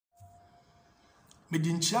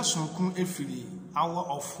Medinchia sonkun efiri Hour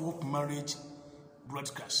of Hope Marriage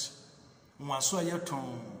broadcast. Nwaso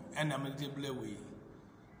ayeton ena mede blewe.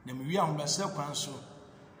 Na mewi ahomase kwan so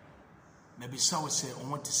na bisa wo se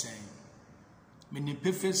onwote sen. Me ni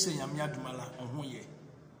pefe se nyame adumala onho ye.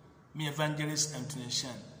 Me evangelist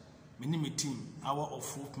Antonishan. Me ni me team Hour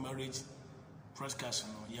of Hope Marriage broadcast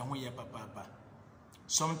no ye ho ye papa.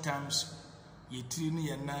 Sometimes ye tiri ni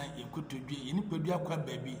ye na ye kotodwe ye ni pedua kwa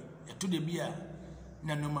baabi eto de bia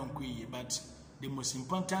na no man kwe, but the most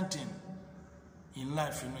important thing in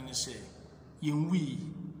life you say yen we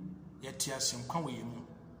yet yasim kwa we mu.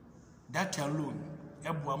 That alone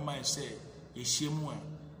ebwa man say ye hyemu a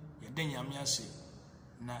ye den yame ase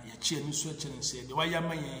na ye chie ni so chene say de waya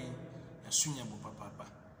man yen asunya bo papa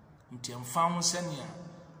nti emfa ho sene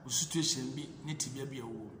a situation bi ne tibia bia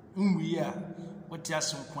wo nwi a wote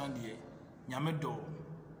asim kwa de nyame do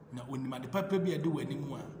na onima de papa bia de wani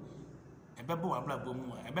mu a ebebo abrabo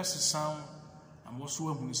mu a ebesesan amoso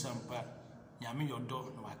ahunu sampa nyame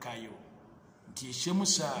yodo na wakayo nti ehyemu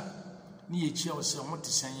sa ne yechia wo se omote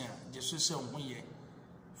san a jesu se ho ye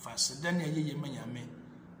faseda na yeye manyame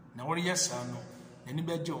na wore yesa no nani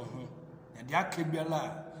beje wo ho na de aka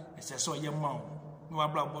biala ese se oye ma wo na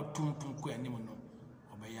wabrabo tumpum ko anim no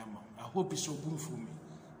obeya ma. I hope so bumfu me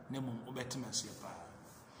na mum obetima se pa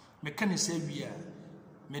me kan se wi a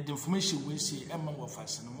me the information we see emma wo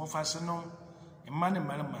fase no emma ne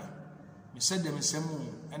marama me said them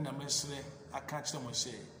semu na mesre aka kire mo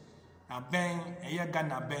se aben eye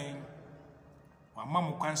Ghana ben wa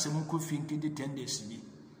mam kwanse mu kofi nkedi 10 days bi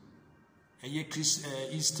eye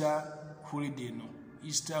Easter holiday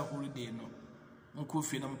no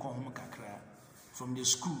nkofi na mko ho kakra from the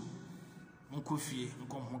school nkofi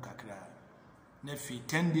nko ho kakra na fi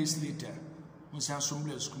 10 days later musan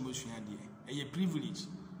somble school mo sua de eye privilege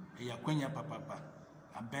ya kwanya papa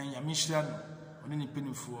aben ya mishra no oni ni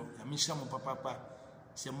penifo ya mishra mo papa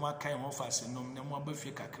se mo akai ho fase nom na mo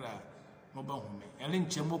abafie kakra mo ba hume ele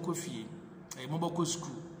nche mo kofie mo ba ko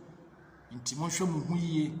school nti mo hwe mo hu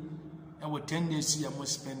yie e wo 10 days ya mo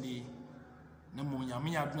spendi na mo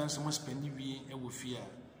nyame ya aduna se mo spendi wie e wo fie a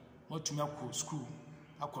mo tumi akọ school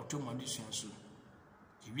akoto mo adisuan so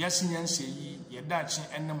wiase nyanse yi ye daache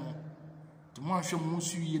enemo ti mo hwe mo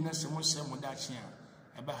su yie na se mo se mo daache a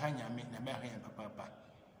eba ha nyame na ba ha ya papa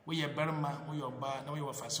wo ye barma wo ye oba na wo ye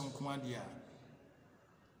wafase nko ade a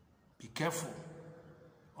be careful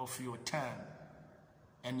of your time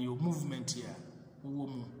and your movement here wo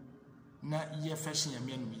mu na ye fashion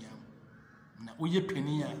nyame anumia na wo ye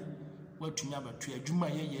pani a watumi abatu adwuma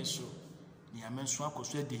ye yeso ni amenso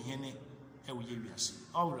akoso ade hene e wo ye wiase.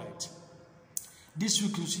 All right, this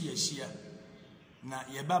week nso ye hia na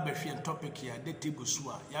ye ba hwe topic here the table so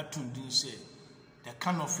a ya tundin say the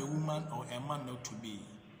kind of a woman or a man not to be.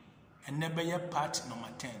 And never yet part number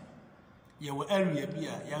 10. Ye were area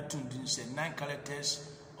beer, ya tuned in say 9 characters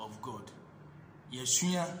of God.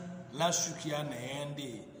 Yesuya last week ya na end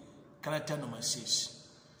character number 6.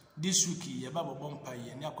 This week ye baba bompa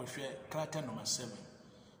ye na kwhwe character number 7.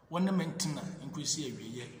 One mentina increase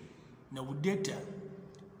ye na wo data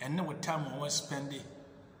and na wo time wo spend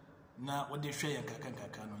na wo de hwe ye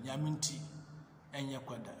kakaka no nyaminti enye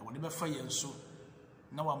kwada wo de be fa ye nso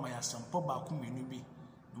na wa maya sampo ba ku menu bi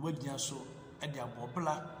na wagina so e de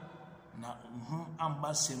abobla na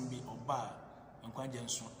amba sembi oba nkwaje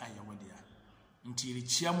nso ayewodea nti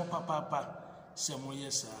richia mo papa se mo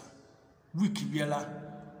yesa wiki biala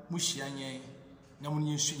mo hyianye na mo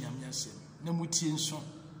nyesu nyame asem na mo tie nso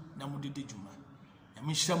na mo dede djuma na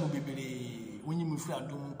me hira mo bebere wonyi mo fura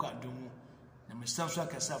adom ko adom na me sanso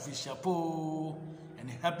akasa afi chapeau and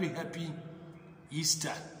happy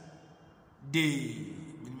Easter day.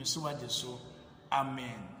 So wajeso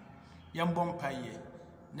amen yambon paye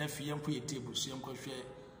na fi yampo yetable so yamko hwe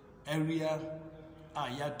area a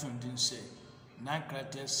ya tundin say 9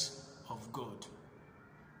 characters of God,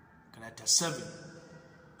 character 7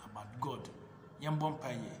 about God yambon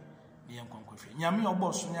paye ni yankon hwe nyame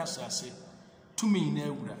obo so nya asase tumi na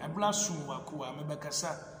ewura ebla so wakoa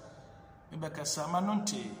mebekasa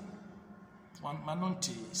manonte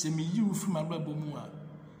se mi yiwu fi magbabo mu a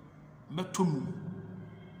metomu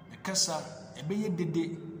kasa ebeye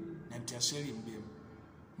dede na ntiaseri mbem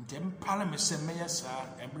ntem pala me se meya sa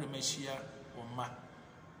ebre mehia oma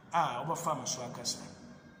a obafa mso akasa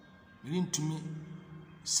milintumi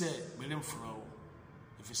se milimfro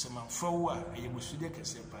efise manfro a eyemusude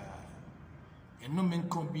kese pa eno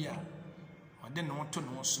menko bia ode no to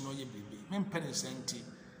no so no ye bebe mempene senti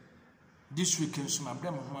this week nso ma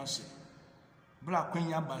bre mo ho ase bra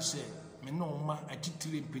kwanya ba se me no ma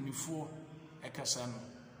atitire mpenifo ekasa no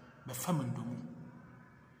be famandomu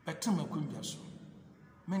betem akwambia so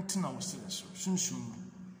mentena wo sere so sunsun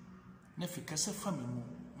na fi kasa fami mu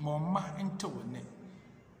momma ente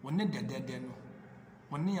wonne dedede no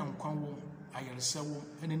wonne yankwan wo ayaresa wo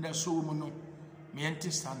enida so wo mu no me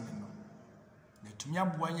ente sanne no na tumi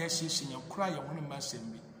aboa nya hyehyɛ nya kura ya hono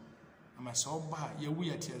masɛm bi ama sɛ oba ya wu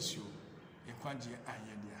ya tiasio e kwagye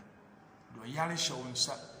ayadia do yare hyɛ wo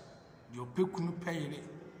nsa de opekunu pɛyere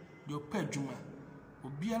de opɛ adwuma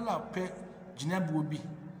obiala pɛ gyinabuo bi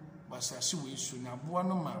basase wo isu na aboa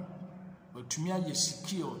no ma batumi ayɛ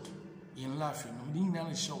secured in life no de nyina no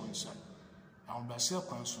hyɛ wo nsa ahobase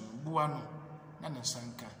kwan so no boa no na ne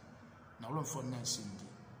sanka na wolomfo na asindi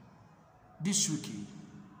this week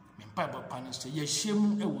me mpa ba pan so ye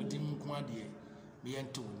hyem ewodi nko ade me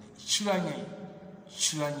yente wo ne hyiranye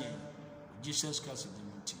Jesus Christ de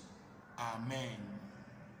muti amen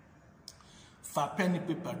fa pen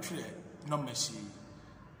paper tray number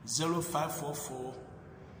 0544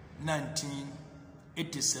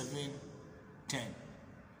 1987 10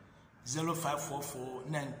 0544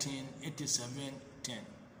 1987 10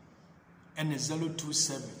 and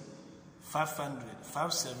 027 500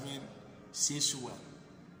 5761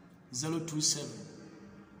 027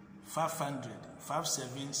 500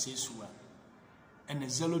 5761 and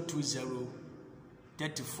 020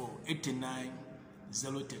 34 89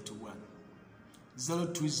 031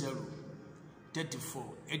 020 34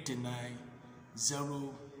 89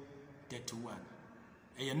 031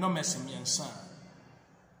 eye no mesemiensa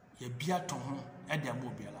ya bia to ho e de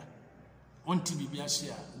abobiala onti bibia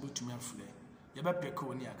hye a obetumi afre ye be peke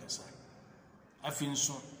woni akasa afi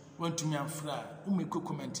nso wontumi afre a umeko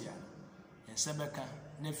comment ya yense beka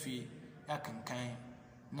na fi yakankan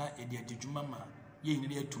na edi adedwuma ma ye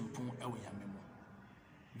nyire atumpun ewo yame mo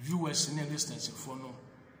viewers ne listeners fo no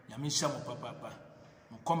yame hya mo papa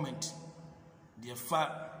mo comment de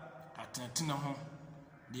fa atentene ho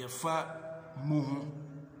de fa mu ho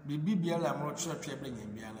bibi biala amro twetwe blenya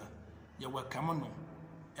biala ye welcome no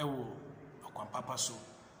ewo akwan papa so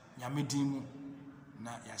nyame din mu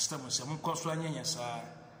na ya stem se mo koso anyanya saa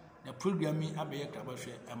na program yi abeye kraba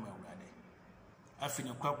hwe ama urade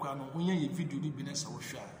afini kwakwa no unya ye video bi na sa wo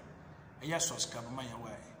hwe a ya subscribe ma ya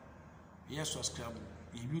wa ya subscribe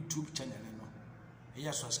ye YouTube channel no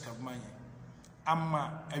ya subscribe ma ya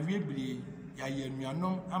ama awiebire ya ye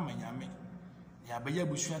nuanom ama nyame ya baya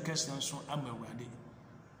busua kese nso ama urade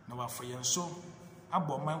na wafo yenso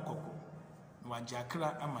abọ man kokko na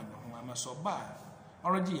wajakra ama ne ho ama so ba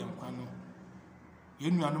already yenkwa no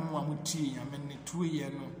yenuanom wa mutie nyame ne tuwe ye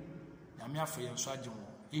no nyame afo yenso agye wo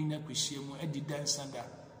yina kwehie mu adida nsanda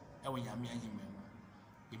ewo nyame ahime no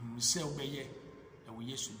emise obeye ewo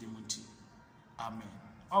Yesu demuti amen.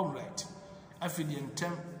 All right, afidi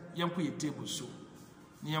entem yenko ye table so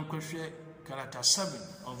ni yenko hwe character 7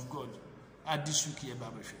 of God adisuki ye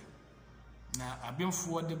babehwe na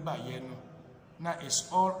abemfo de ba ye no na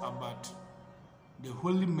it's all about the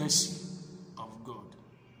holy mercy of God.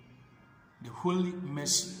 The holy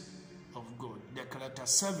mercy of God. The character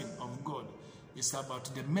 7 of God is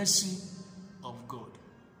about the mercy of God.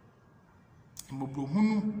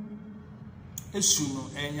 Imobrohunu esu no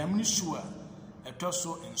enyamni su a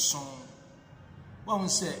etoso enson won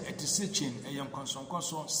se etise chain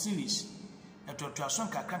eyenkonson series etotoason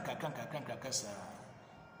kakan sa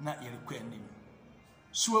na yerekwa anim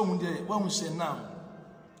so ahunde won se now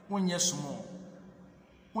wonye small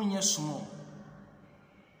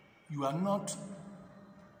you are not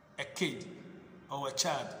a kid or a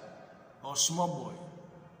child or small boy.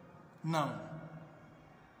 Now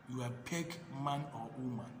you are big man or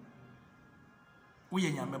woman.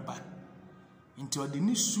 We nyameba into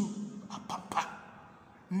odini su apapa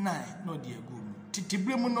nine no de agu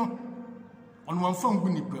titibremu no onu amfa ngu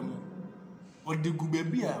nipa mu odegu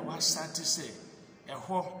baby a wa start say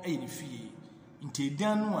eho e ni fie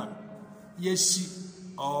ntedan no a yesi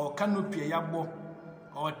o canopy yabo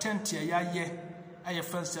o tent ya ye aye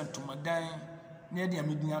fence tomadan na de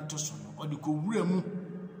amedin atoso no odiko wura mu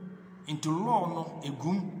into law no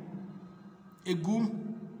egum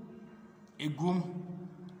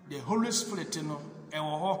the Holy Spirit no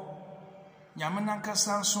ewo ho nyame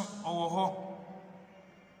nankasa nso owo ho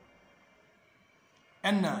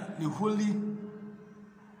enna the Holy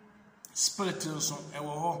Spirit nso ewo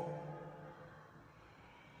ho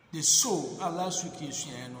the soul last week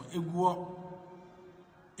yesua no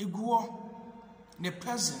eguo the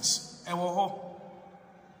presence ewo ho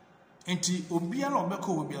enti obiara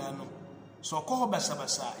obeko obiara no so okoho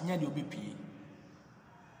basabasa nya de obepie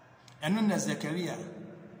eno na Zekaria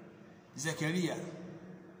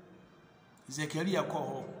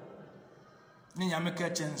koho ni nyame ka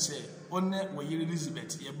chense onne woyire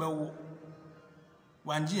Elizabeth yebawo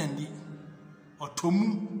wanje andi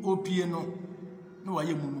otomu opie no no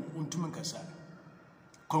waye mu untumi nkasa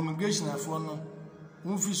congregation afo no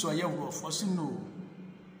unfi so aye rough o si no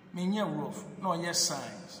menye rough no ye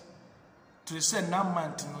signs to say na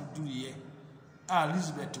month no duriye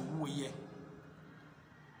Elizabeth woye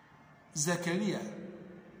Zachariah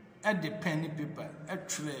at the pen paper at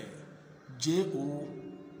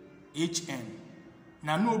JOHN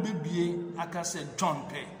na no bebie aka say John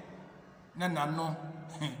P na no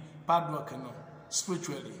bad work no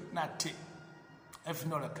spiritually na te if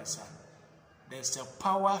not like kasa. There's a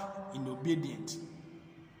power in obedience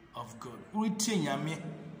of God. We tell yame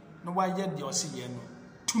no why yet the osi ye no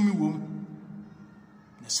tumi wom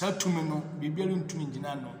na sa tumi no bibia ntumi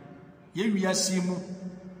ngina no ye wiase mu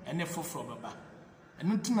ene foforo baba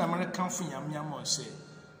eno tuna American fo yame am say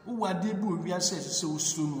wo wade bu wiase se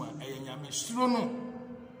usuro no a yame suro no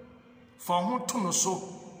for ho to no so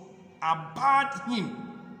about him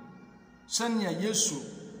sanya Yesu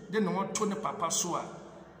de no to ne papa so a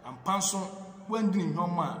ampanso wandini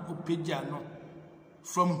nhoma opegya no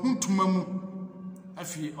from huntuma mu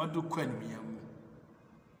afi odo kwanimia mu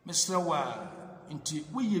mesra wa nti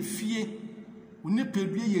wo ye fie woni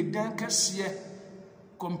pedue ye dan kase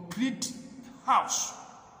complete house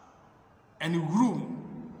and room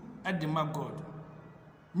at the God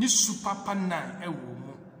ni super nan ewo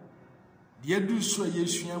mu de adu so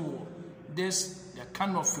yesua wo this the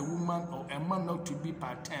kind of a woman or a man not to be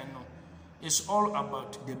paternal. It's all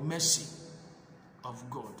about the mercy of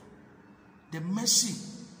God. The mercy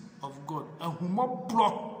of God. A humo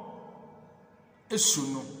bro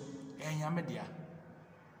esuno enyamedia.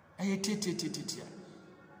 Ayetetitia.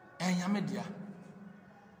 Enyamedia.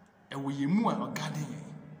 Ewo yemu a ogade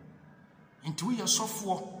nti we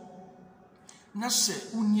yosofo na se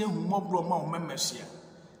unye humo bro ma o memesia.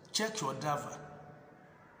 Check your driver.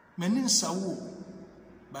 Menin sawo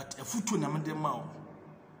but a futu na mede ma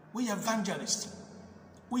we evangelist,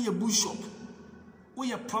 we a bishop,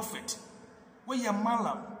 we a prophet, we a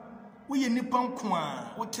malam, we a nipan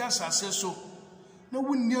kwa, what else I say so. No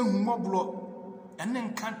one near moblo and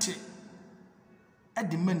then can't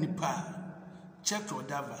at the many pa. Check your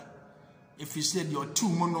dava. If you said you're too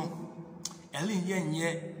mono, Elin yen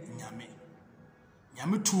ye nyame.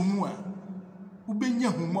 Nyame tu mua, ubenya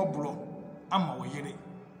humoblo, ama wayere.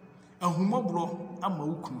 A humoblo, ama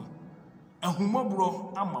ukunu.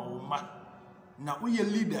 Ahumobro ama oma na woye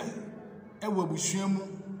leader ewa busua mu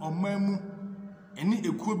oman mu eni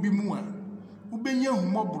ekuo bi mu a ubenya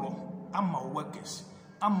ahumobro ama workers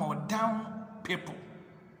ama down people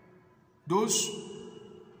those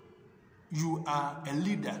you are a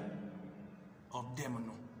leader of them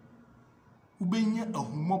no ubenya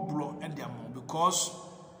ahumobro e de am because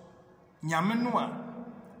nyame no a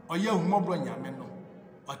oye ahumobro nyame no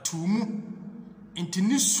atumu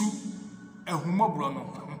intinisu ehumobro no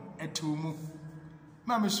etumu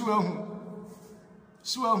ma me so ahu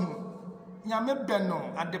nyame beno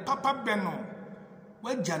ade papa beno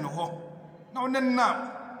wagya no ho na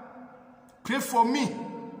wonena pray for me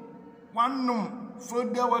wanum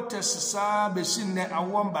further water sa be sinne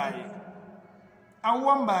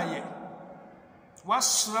awombaye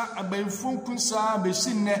wasra abayfun sa be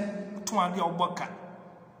sinne to ade oboka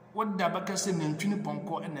woda baka se nantwini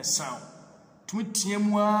ponko ene sound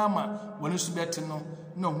tumitiemu ama wonu so bete no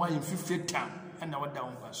na ho ayi fifeta na wada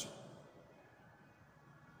won paso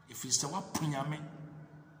if is the wapunyame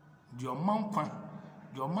de omankwa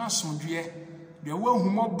de omasomdwe de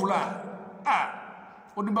wahumobra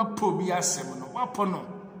wode ba po bi asem no wapo no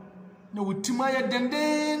na wotima ya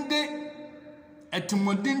dendende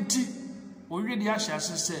etimodenti owie de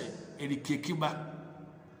ahyase se erikekiba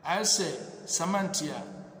ase samantia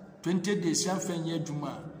 20 days amfanya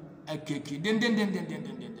adwuma akeki den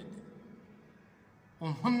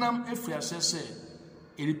honam efri asese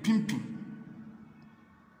eripimpim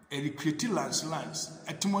ericreate lines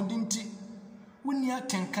etimodenti woni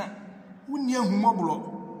atenka woni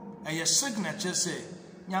ahumobro eye signature se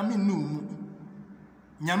nyame numu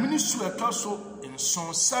nyame ni su etoso nson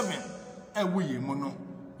 7 ewoye mu no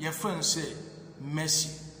ye fan se mercy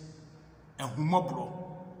ahumobro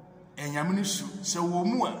enyame ni su se wo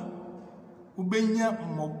mu a ubenya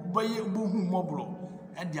mobaye ubuhumobro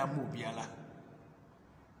ade amobiala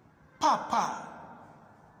papa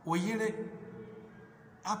oyere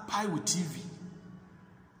apai with TV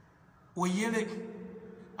oyere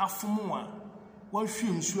afumu a wahwe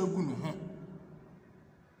nsu agu no ho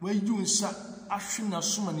wayu nsa ahwe na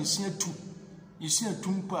soma ne sia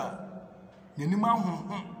tumpa nanim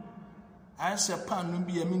ahoho asa pa no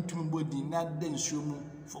bi ya mintum bodi na da nsu mu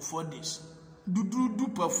for 4 days dudu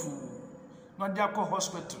pafu no dia ko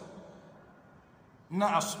hospital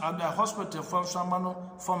na ada hospital from samano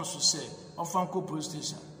from so say of Fanko police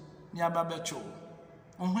station ni ababecho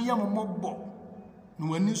ohun mombo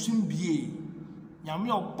no wani sum bie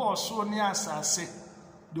nyame obo so ne asase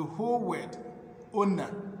the whole world owner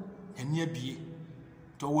eni abie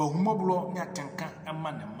to wa humoblo ne atenka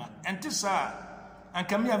ema ne ma enti sa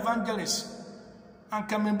anka me evangelist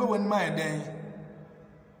anka me be wan ma eden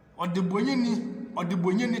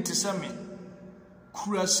odebonyini tesame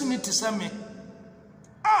kurasini tesame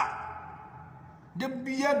de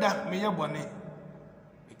biada me yebone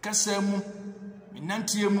kasa mu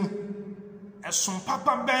minantie mu eson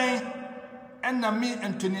papa ben ena me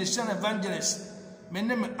Antonician evangelist me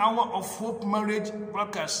ne me Hour of Hope marriage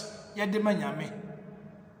broadcast yede manyame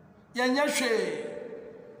yanya hwe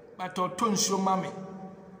batoto nsuo mame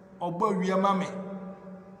obo awia mame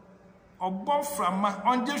obo frama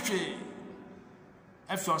onje hwe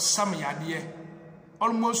afio sam yade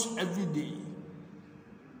almost every day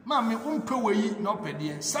mami umpe weyi na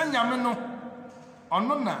opede sanyame no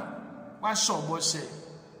ono na wa shobo se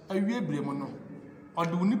awie bremu no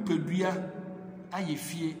ode uni pedua aye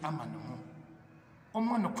fie ama ne ho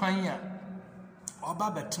omo no kwan a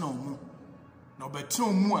oba betena omu na obetena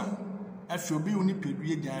omu a afi obi uni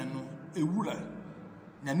pedua dan no ewura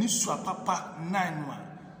na ni su apapa 9 no a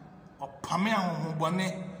opame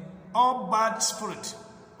ahohobone all bad spirit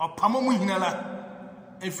opamo mu hinala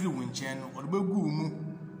every winchen no ode begu mu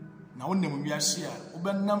na wonam wiase a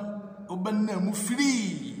obenam mu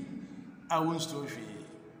free a wonstro hwe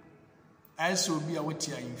aiso obi a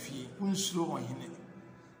wotia yimfie wonstro ohene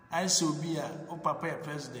aiso obi a o papa ya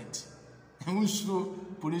president wonstro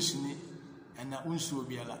police ni na wonstro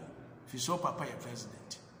obi ala fi so papa ya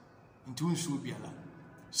president nti wonstro obi ala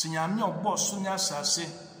sinyame oboss nya asase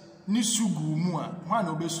ni sugu mu a hwa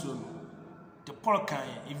na obesuro no the Paul kan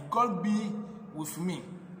if God be with me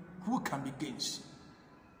who can be against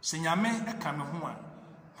senyame eka me ho a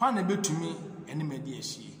hwa na betumi ene madi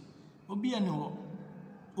ahie obi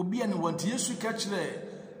ane want Yesu ka kire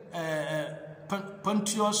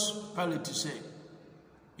Pontius Pilate say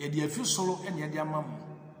ye de afi solo ene ye de amamu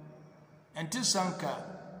enti sanka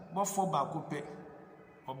bofo ba kope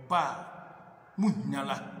oba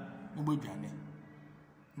muhinyala no bodwane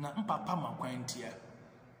na mpapa makwantia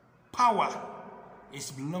power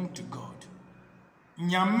is belong to God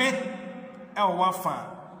nyame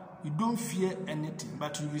wafa. You don't fear anything,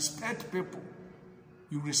 but you respect people.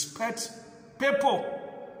 You respect people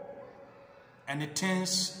and the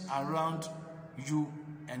things around you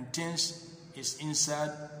and things is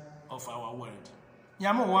inside of our world.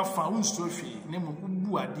 Yama wafa unstofi nemu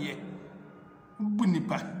ubu adie ubu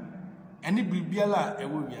nipa eni bibiala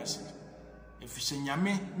ewo wiase efise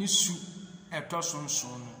nyame ni su eto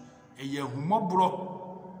sonson eye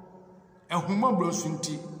ehumobro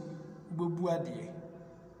sunti ubu adie.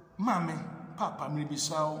 Mame, Papa, maybe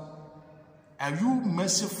so. Are you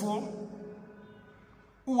merciful?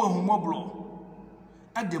 Uwa humoblo.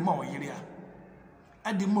 Ade mo yiria.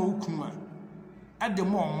 Ade mo ukuma. Ade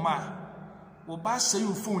mo ma. Wo ba say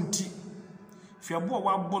you phone ti. Fi abo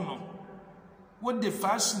wa bono. Wo de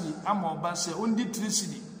fastly ama oba say ondi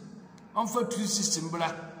 3cedi. Onfa 360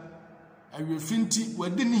 mbra. Awe finti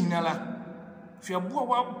wadi ni hinala. Fi abo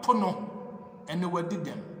wa pono ene wadi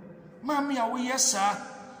dem. Mame ya wo yesa.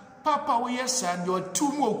 Papa we yes and your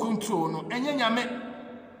two more control no enye nyame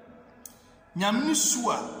ni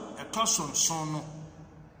su a etoson son no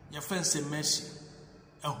ye fense mercy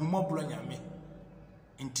ahumobro nyame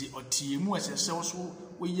nti otiemu asese so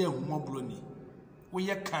we ye ahumobro ni we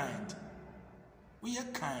ye kind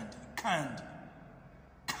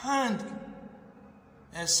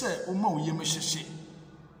ese o ma oye mehyehe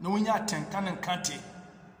na wonya atenka ne nkate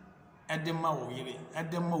edema wo yire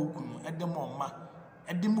edema okunu edema oma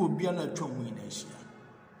are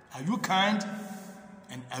you kind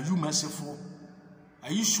and are you merciful?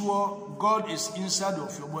 Are you sure God is inside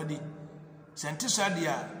of your body?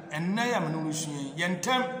 Sentisadia and Naya Manusian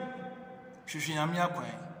Yentem Shishinami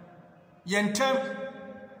Akwan Yentem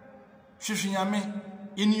Shishinami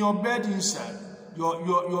in your bed inside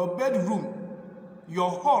your bedroom, your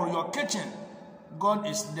hall, your kitchen. God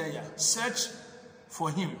is there. Search for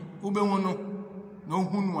him. Ubewono no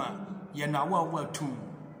hunwa.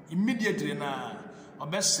 Immediately na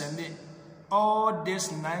obesende all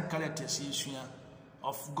these 9 characters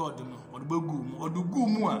of God no odugu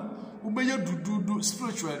mu a ubeye dududu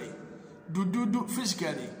spiritually dududu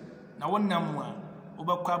physically na wonnam a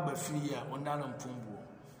obakwa bafiri a wonalo mpombo.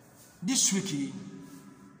 This week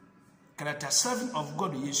character 7 of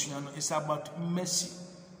God Yesua no is about mercy.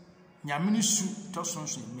 Nyamini su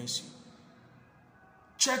tosonso mercy.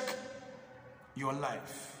 Check your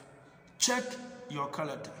life. Check your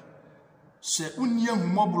character. Se unya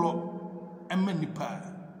humoblo emma nipa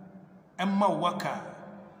emma waka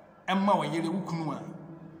emma wayere wukunu a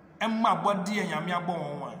emma bode nyame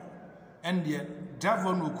abon wa ende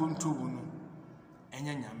devil no control no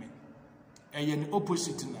enya nyame eye the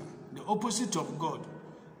opposite na the opposite of God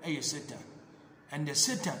eye Satan and the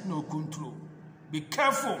Satan no control. Be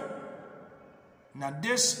careful. Now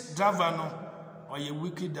this driver no or ye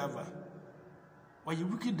wicked driver or ye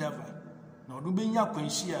wicked driver no do be nya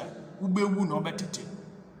kwanhia ubewu no betete.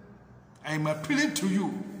 I am appealing to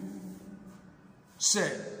you.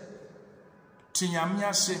 Say tinyame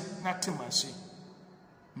ase na temase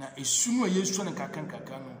na esunu yesu na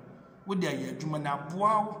kakanka no wo de aye adwuma na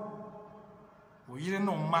boawo wo yire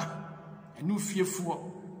no ma enu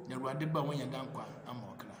fiefo na ruade ba won yada nkwa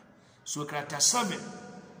amokra. So character 7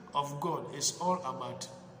 of God is all about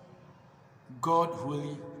God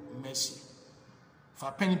holy mercy.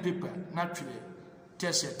 For pen paper naturally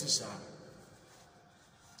test it.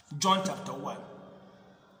 John chapter 1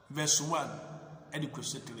 verse 1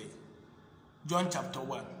 equals 3. John chapter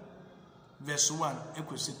 1 verse 1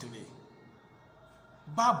 equals 3.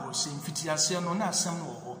 Bible say mfitiase no na asem no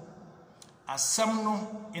ho. Asem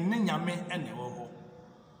no ene nyame ene ho.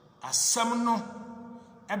 Asem no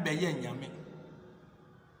ebeye nyame.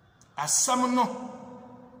 Asem no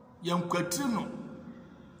yankwatiri no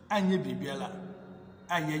anye bibiala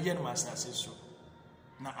ayeye no asase so.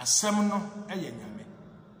 Na asem no eye nyame.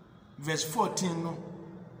 Verse 14 no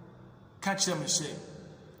catch them say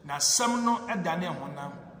na asem no edane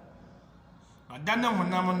honam. Na dane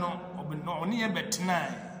honam no obno oni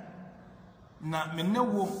ebetena na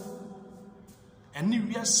menewo eni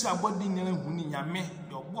wiase abodi nyere huni nyame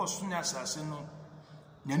de obo so ne asase no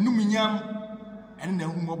nanum nyam ene na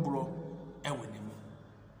humobro ewenemu.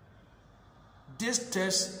 This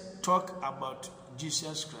text talk about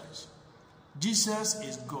Jesus Christ. Jesus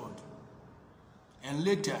is God. And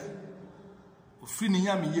later ofri ni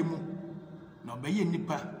nyam yemu na obeye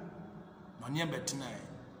nipa na oni ebetena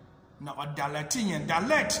na odalati yen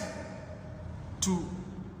direct to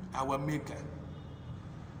our maker,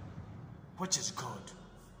 which is God.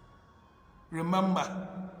 Remember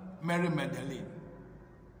Mary Magdalene.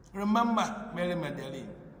 Remember Mary Magdalene.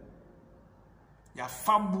 Ya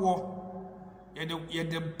fabo ye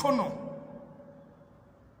de pono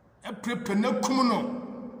e prepare na kum no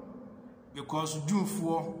because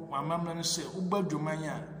Jumfo wa mamna no say ubadwoman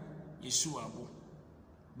a Yesu abo.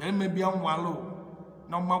 Bere ma bia nwalo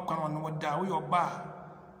na makwa no woda wo yoba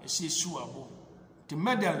e se Yesu abo. The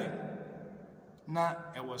Magdalene na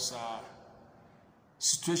e was a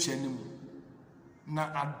situation ni na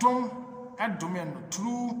adom no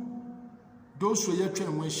through those who yetwa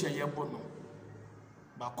nwa hia yebo no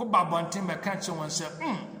ba ko babonten be ka che won se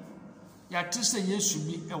ya ti se Yesu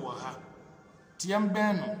bi e wo ha ti yam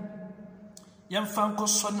ben no yam fan ko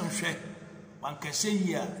so no hwe wan ka se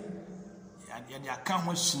yi a ya aka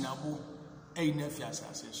ho sinabo e na fi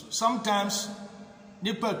asase so sometimes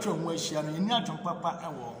nipa twa nwa hia no ni atwon papa e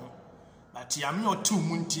wo ho but yam no tu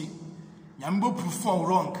munti yam bo perform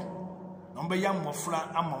wrong number yam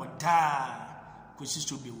mofra amoda.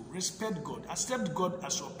 Respect God, accept God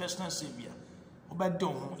as your personal savior.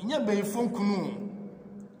 Obadon, inya be fonkunu.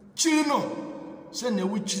 Chiri no, se na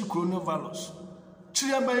wuchiri coronavirus.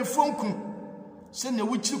 Chiri abai fonku, se na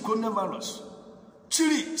wuchiri coronavirus.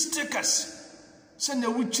 Chiri stickers, se na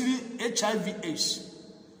wuchiri HIV/AIDS.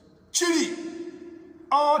 Chiri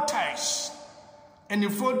all ties, and the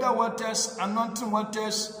further waters, anointing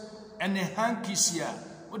waters, and the hankies here.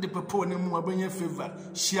 What the purpose ne mu abanye favor.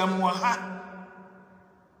 Shiamwa ha.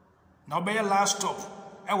 Na obeye last stop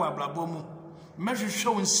ewa blabo mu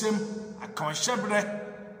mehwehwe nsem akanhyebre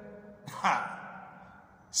ha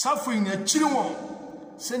suffering na chiri won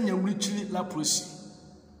senya wuri chiri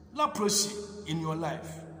leprosy in your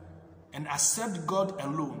life and accept God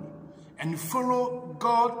alone and follow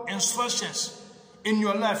God instructions in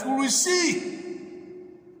your life. You will see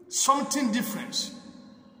something different,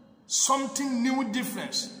 something new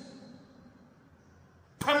difference,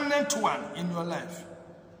 permanent one in your life.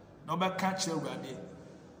 No ba catch you ready.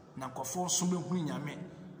 Na kofo so be hu nyame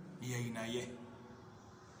ye na ye.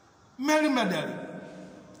 Mary Magdalene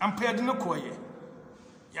ampede no koye.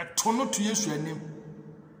 Ya tono to Yesu anim.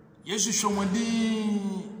 Yesu hwe wodi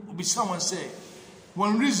obisa won say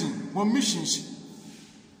one reason, one missions.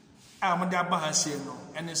 Mo da ba ha say no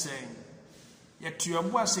ene say ye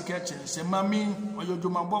tuabo asika chen say mami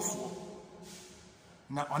oyodwomabofo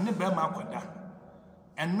na one be ma akoda.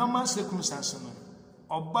 And normal circumstances no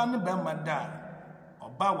oba ne be ma da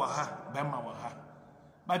oba wa ha be ma wa ha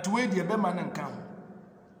but we de be ma ne nka ho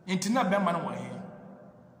intina be ma ne wa he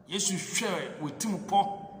Yesu hwe wetim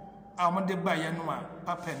po a mo de ba ye no a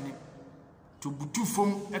papa ni to butu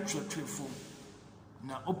fom atwetwe fom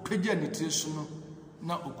na opagya ne tire so no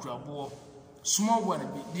na okurabo small one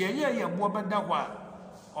bi de ye bo beda ho a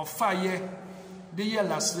ofa ye de ye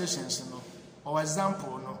lacerations no or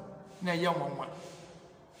example no na ye wonwa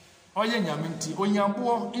oye nyame nti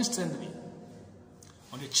onyambo instantly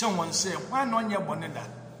on the chen one say why no nye bone da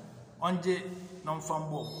onje no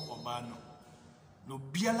mfambo oba no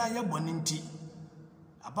biala ye bone nti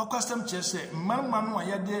abakwasem che se mmarma no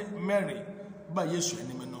aye de Mary ba Yesu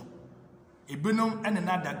anim no ebenum ene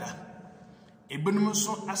na dada ebenum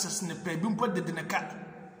so asese ne pa ebimpo dede ne ka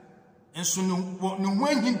enso no ho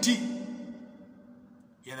ahinti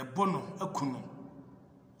ye le bono akunu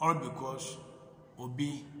all because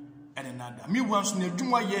obi ene na da mi wan so na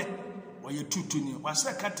adwuma ye oye tutuni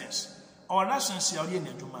wasa curtains or relations ya oye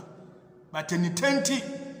na adwuma but any tenti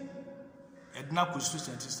edna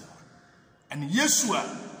constitution sister and Yesu a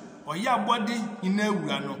oye abode ina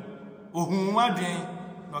awura no ohun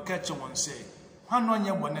wadwen no ka che won say hwan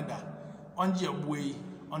onye bone da onje abuei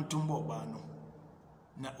ontumbo oba no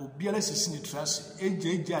na obiara sisi ni trase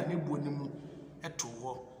ejeja ne bo ne mu eto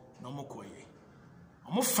ho na omokoye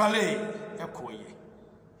omofale ekoye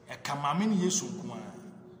ekamame ni Yesu nko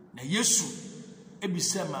na Yesu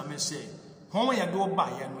ebise mame se hon ya do ba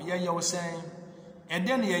ye no ye wo sen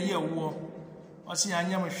ede na ye wo o se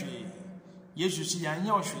anya mhwe Yesu si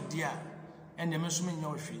anya o hwede a ene me so me nya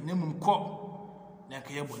o hwe na mum ko na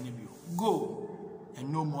ka ye bone bio go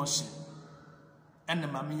and no more sin ene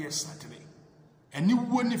mame ye satere eni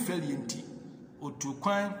wo ni feli enti otu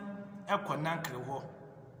kwan ekonankre ho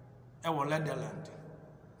e wo Netherland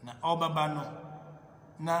na obaba no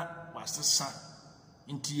na wasesa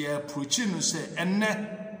nti ye approach no se enne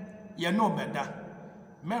ye no beda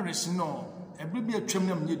Mary no ebibi atwam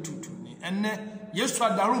na mnye tutu ni enne Yesu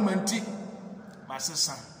adaromanti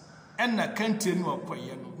masesa enna kantie no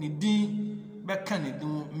akoye no ni din beka ni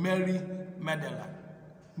din Mary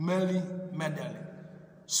Magdalene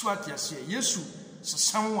swat ya se Yesu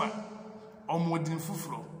sesanwa omodin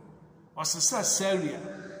fufuro osesa Saria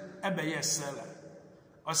ebeye Sela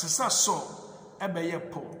osesa Saul ebeye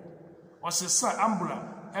Paul osesa Ambra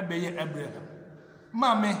ebeye Abraham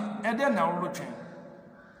mame ede na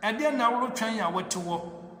woro twen ya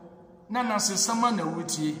wetewo na nasesama na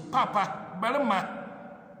wutie papa barema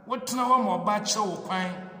wotena ho ma oba che wo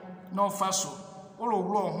kwan na ofa so woro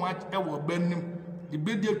ho ewo banim de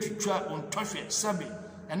bedi atwitwa ontofwe sabe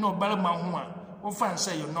ene obarema ho a wo fa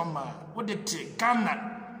nsa yo normal wo de te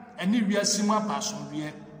kana ene wiase mu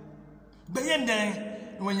apasomdwe beye nden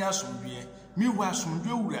wonya asomdwe mi wa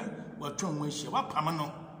asomdwe wura wato nwa hie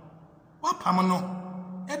wapam no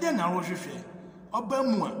ede na wo hwehwe oba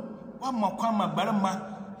mu a wa makwa ma barema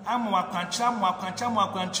ama wakwancha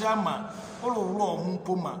ma ololo ho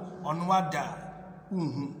poma ono ada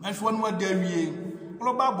afi wonu ada wie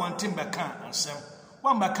olo ba bontin beka ansem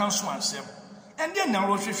wa mbaka nso ansem ende na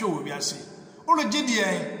wo hwehwe wo biase olo gidie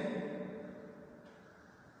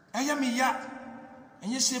ayami ya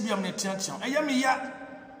enye se biam ne tiatiam ayami ya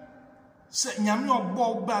se nyame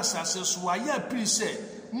obo ba asase so aya piri se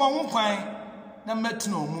mo ho kwan na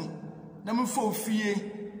metna omu na mfo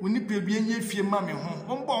fie wonipa bi enye fie ma me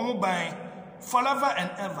ho mbo ho ban forever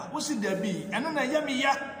and ever wo si da bi eno na yami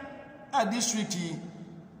ya a this week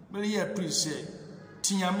be ya priest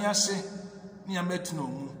tinyame ase ni ametna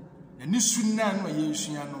omu na ni sunna no ye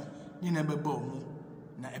sua no ni na beba omu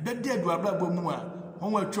na ebede adu abrabo mu a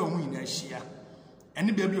won watwa omu ina hia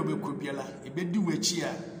ene bia bi obekọ biala ebedi wachi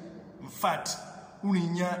a in fact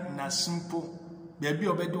uninya na simple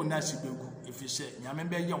bia obedi ona sibegu efise nyame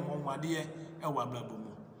be ye won wade e wa abrabo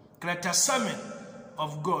mu character 7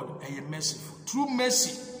 of God are merciful. True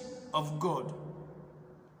mercy of God.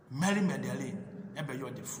 Mary Magdalene ebe yo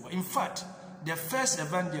defo. In fact, the first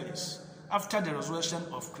evangelist after the resurrection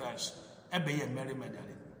of Christ ebe ye Mary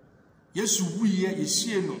Magdalene. Yesu wuye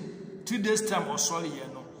yesie no 3 days time osori ye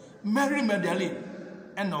no. Mary Magdalene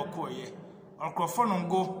ena okoye. Okrofo no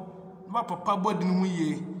ngo na papa bodi no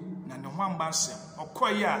ye na ne ho amba asem.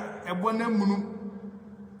 Okoye a ebo na munu.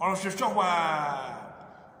 Orhwehwe wa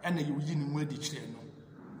ena yuyi ni mu adi kire no.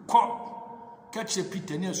 Ko catch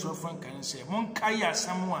Peter near so frank and say, Monkaya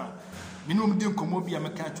someone, minimum din comobi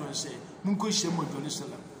and catch and say, Munko Shemo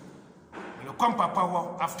Jerusalem. Well, come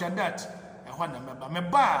papa after that, I want to remember me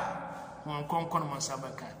bar one concon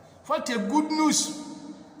Sabaka. What a good news,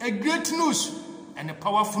 a great news, and a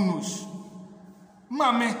powerful news.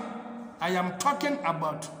 Mammy, I am talking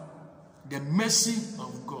about the mercy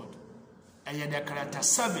of God. I had the character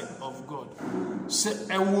 7 of God. Say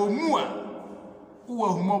a woman. who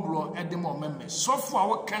are humoblo at the members. So for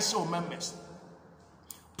our castle members.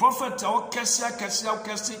 Prophet our castle,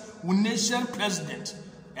 nation president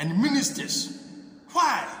and ministers.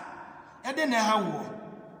 Why? And then how?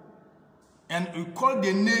 And we call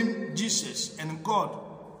the name Jesus and God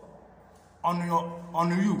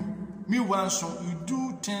on you. Meanwhile, so you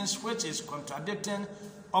do things which is contradicting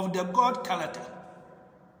of the God character.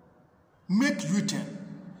 Make U-turn.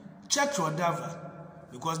 Check your dava.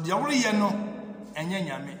 Because the only year no and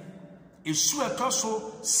yame is so a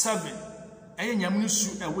torso 7 and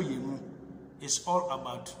yamusu away mu. It's all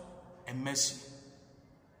about a mercy.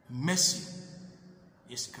 Mercy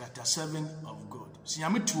is character 7 of God.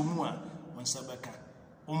 Siyame tu mu a sabaka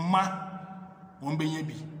umma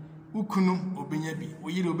wombenyabi ukunu obenyabi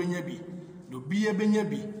oyire obenyabi do biye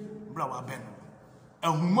benyabi bra wa ben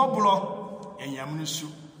ahumoblo enyamnusu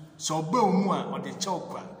so ba omu a ode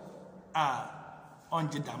chewkwa a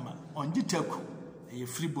onje dama onje taku eye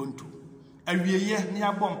free bonto awieye ne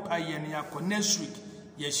abom paye ne yakọ next week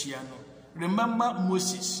yeshia no. Remember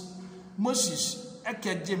Moses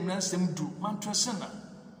ekeje mransem du mantwesena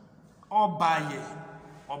obaye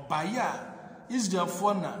Israel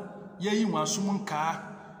for na yeyi wasum nka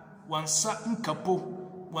wansa nkapo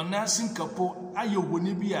wanasi nkapo ayo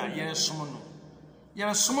woni bi a yeresom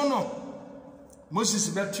no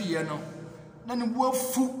Moses betu ye no na ne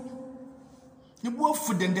buafu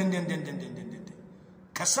den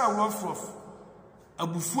kasa wofof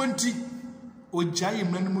abufu nti ojaye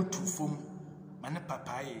mnanum tufom mane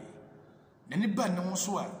papaye na ne ba ne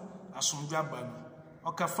so a asomdwa ba no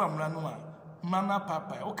okafa mra no a mana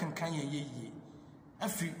papa o kankan ye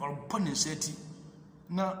afi orbone seti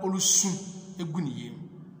na olusu egu ni yem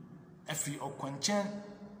afi okwanchen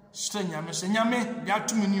stranyame se nyame ya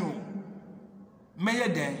tumini o meye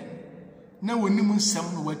den na wonim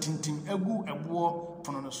nsam no watintin egu ebo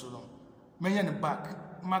pono no so no meye ne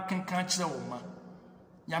back ma kankan kire wo ma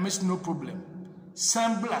nyame no problem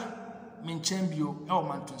sambla menchen bio e o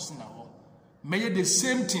mantonsi na ho meye the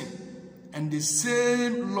same thing and the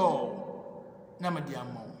same law na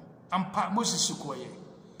madiamo ampa Moses koye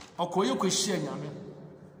okoye kwehia nyame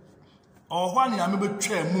ohwa na nyame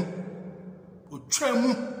betwa mu otwa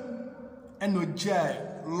mu eno jai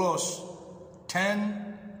laws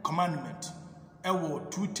 10 commandment ewo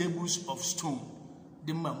 2 tables of stone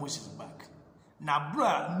the Moses back na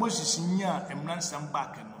bra Moses nya emransam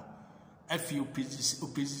back no afi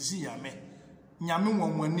opezisi nyame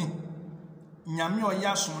wonwani nyame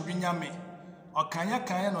oya somdwe nyame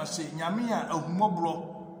okanya no se nyame a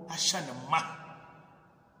ahumobro ahya ne ma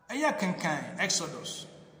aya kankan Exodus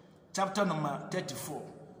chapter number 34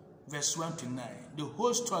 verse 1 to 9 the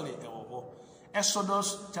whole story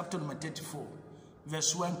Exodus chapter number 34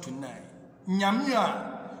 verse 1 to 9 nyame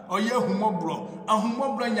a oya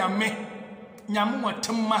ahumobro nyame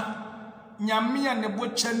watemma nyame a ne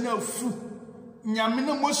bocha na afu nyame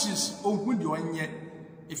na Moses ohu de onye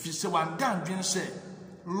efise wandan dwen se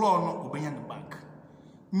law no obenya the back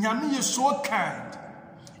nyame is so kind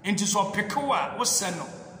into so pekoa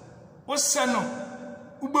woseno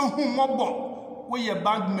ubehu mobo we ye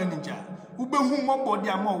bank manager ubehu mobo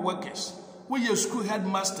the amount workers we ye school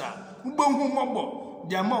headmaster ubehu mobo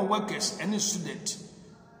the amount workers any student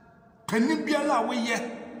penibiala we ye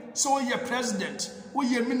so we ye president we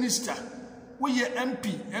ye minister we ye MP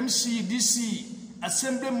MC DC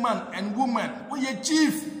assemblyman and woman we ye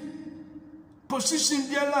chief position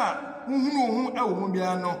biala uhunu ewo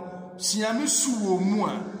bia no siame suwo mu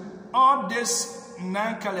a all this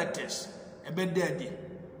 9 characters ebedadi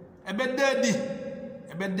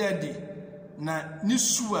na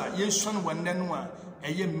nisu a yesu no wanne no a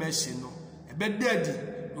eye mercy no ebedadi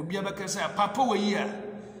obi abakasa papa we a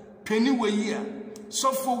penny we a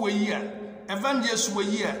sofo we a evangelist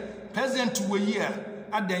we a president we a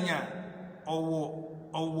adanya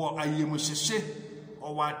owo ayemuhyehe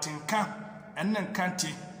owo atenka enne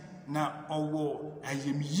nkante na owo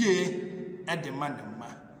ayemye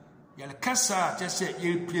edemanema yale kasa tese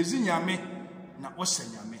ye prezi nyame na osa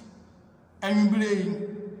nyame anwubrei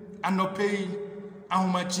anopei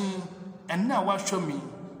ahomachi enna wahwomi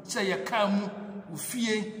se ye ka mu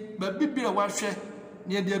ufie ba bibira wahwe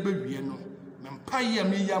ne ye de abawie no mempa ye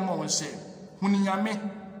me yama won se huni nyame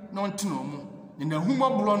na ontino mu ne na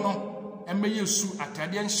humoblo no emeyesu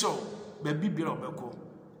atade nso ba bibira obeko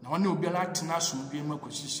na wona obiara atena asomdwe mu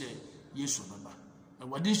akosise Yesu baba na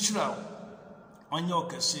wadi hira onye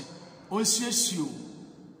okase onsiesio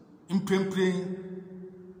impempre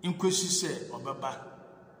inkosise obaba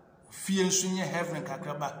fie nso nye heaven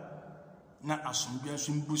kakraba na asomdwe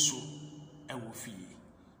nso mbuso ewo fie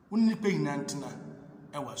wonni pe nyantena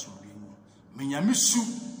ewo asomdwe mu menyame su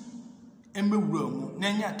emewura mu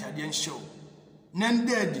na nya atade nhyew na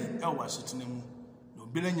ndadi ewo asetena mu na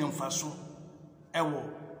obira nyamfa so ewo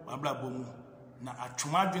wabrabo mu na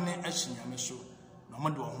atwomadwene ahyinyame so na mo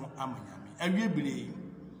de wo ho amanyame awie bire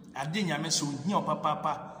ade nyame so ohia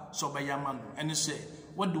opapapa so bayama no ene se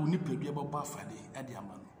wode unipadua babo afade ade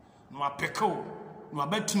amano no apekao no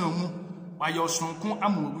abetena mu waye osonko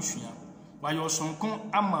ama obusua waye osonko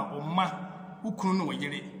ama oma ukunu no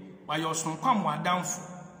wayere waye osonko ama adamfo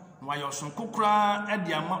waye osonko kura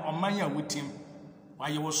ade ama oman ya wotim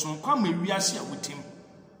waye osonko ama wiase ya wotim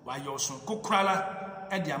waye osonko kurala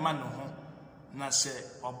ade ama no ho na se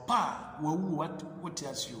oba wawu wote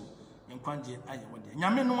asio enkwanje aye wode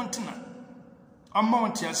nyame no ntena amma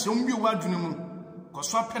wote asio mbi wadwene mu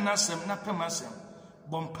koso apena asem na pema asem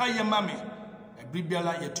bompa ye mame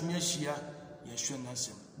bibiala yetumi ahia yehwe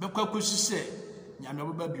nasem bekwa kosi se nyame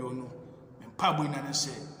boba bio no mempa bo ina ne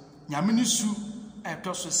se nyame ne su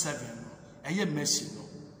etoso 7 no eye mercy no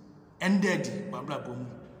endedi babla bomu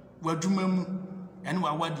wadwuma mu ene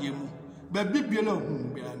wawade mu ba bibiala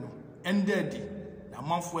hu bia no endedi na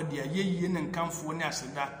manfo de ayeye ne nkamfo ne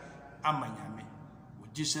aseda amanyame wo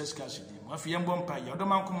Jesus Christ di mo afi yembo mpa ye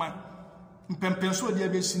odomankoma mpempenso de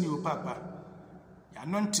abesi ni o papa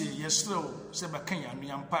anonte yesrew se bakan ya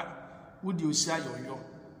nuampa wodi osi ayoyo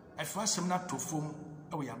afa asem na tofom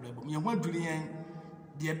ewo ya blabom ye ho adwiri yen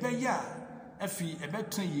de ebeya afi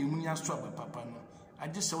ebetan ye mu ni aso abapapa no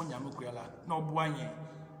agye se wonyame koyala na obo anye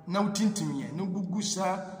na utintim ye no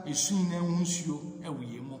gugusa esun na hunsuo ewo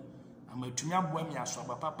ye mu amatumi aboa mi aso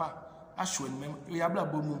abapapa ahwo nmem ya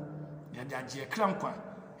blabom ya de agye krankwa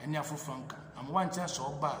ene afofanka amwancha so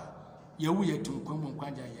oba ye wu ye tunkwam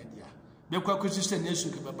nkwanja ye dia bekwa kosi se na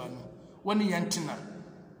esuke baba no woni yentena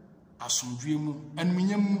asomdwe mu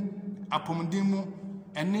anmunyam mu apomden mu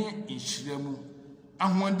ene inhyira mu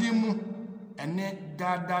ahoɔden mu ene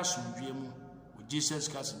dada asomdwe mu Jesus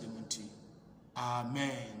Christ demunti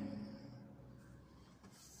amen.